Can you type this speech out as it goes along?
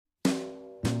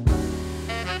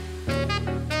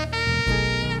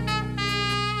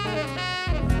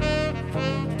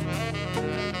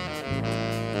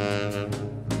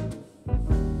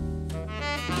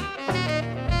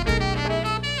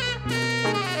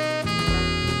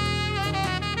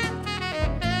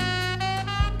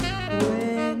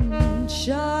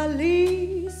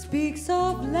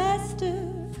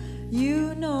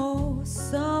You know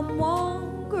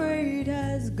someone great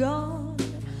has gone.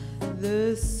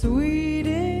 The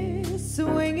sweetest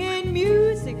swinging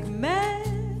music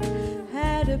man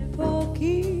had a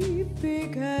pokey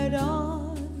big hat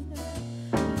on.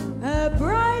 A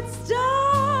bright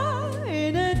star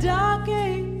in a dark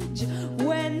age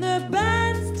when the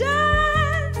band's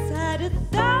dance had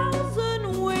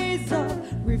 1,000 ways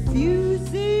of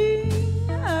refusing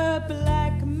a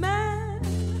black man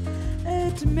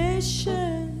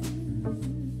admission.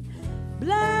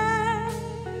 Black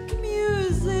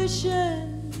musician.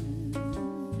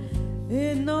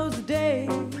 In those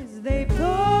days they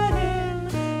put him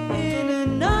in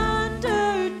an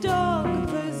underdog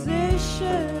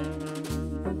position.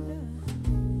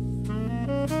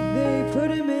 They put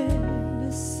him in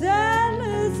the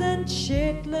cellars and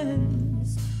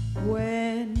chitlins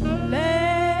when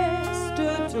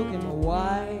Lester took him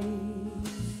away.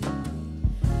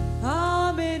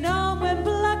 Arm in arm in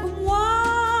black and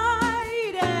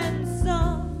white and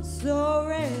some so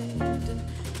red,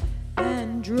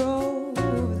 and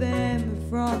drove them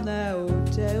from the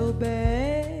hotel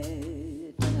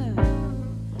bed.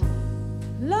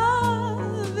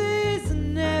 Love is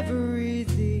never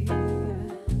easy.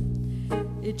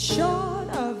 It's short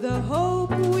of the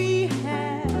hope we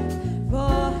have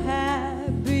for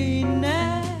happiness,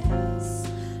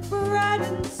 bright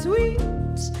and sweet.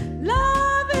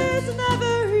 Love is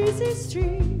never easy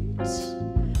street.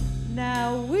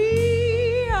 Now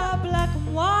we are black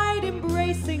and white,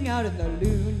 embracing out in the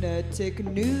lunatic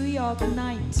New York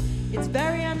night. It's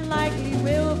very unlikely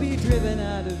we'll be driven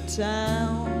out of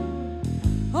town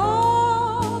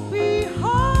or be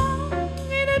hung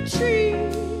in a tree.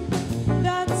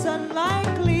 That's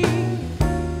unlikely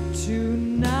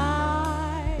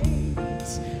tonight.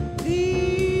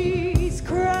 These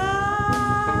crowds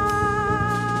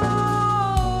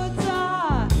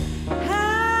are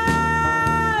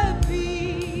happy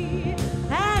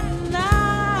and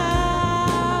loud.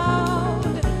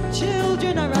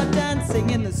 Children are out dancing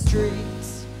in the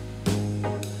streets.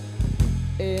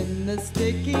 In the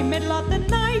sticky middle of the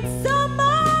night, some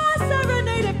more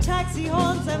serenade of taxi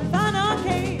horns and fan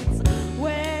arcades,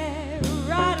 where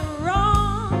right or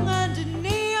wrong under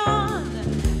neon,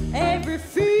 every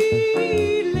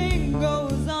feeling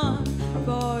goes on.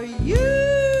 For you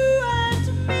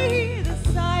and me, the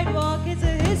sidewalk is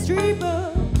a history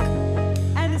book,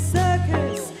 and a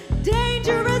circus,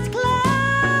 dangerous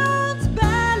clowns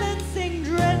balancing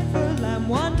dreadful and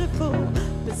wonderful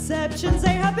perceptions.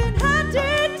 They have been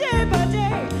handed day by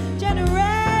day,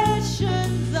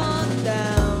 generations on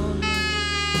down.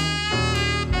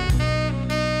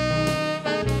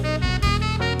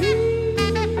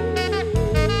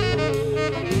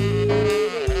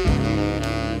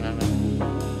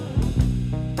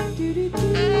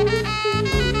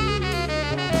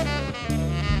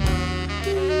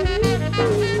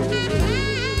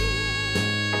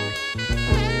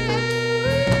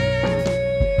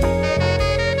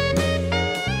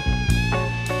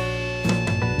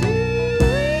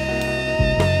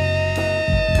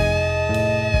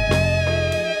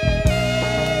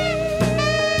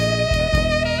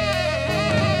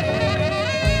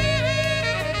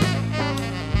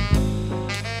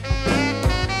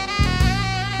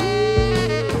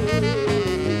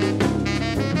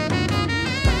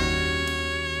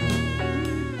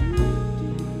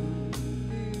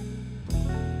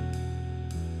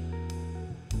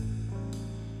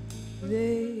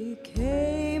 They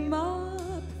came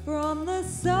up from the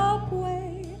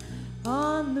subway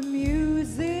on the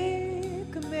music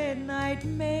midnight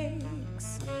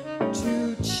makes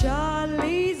to Charlie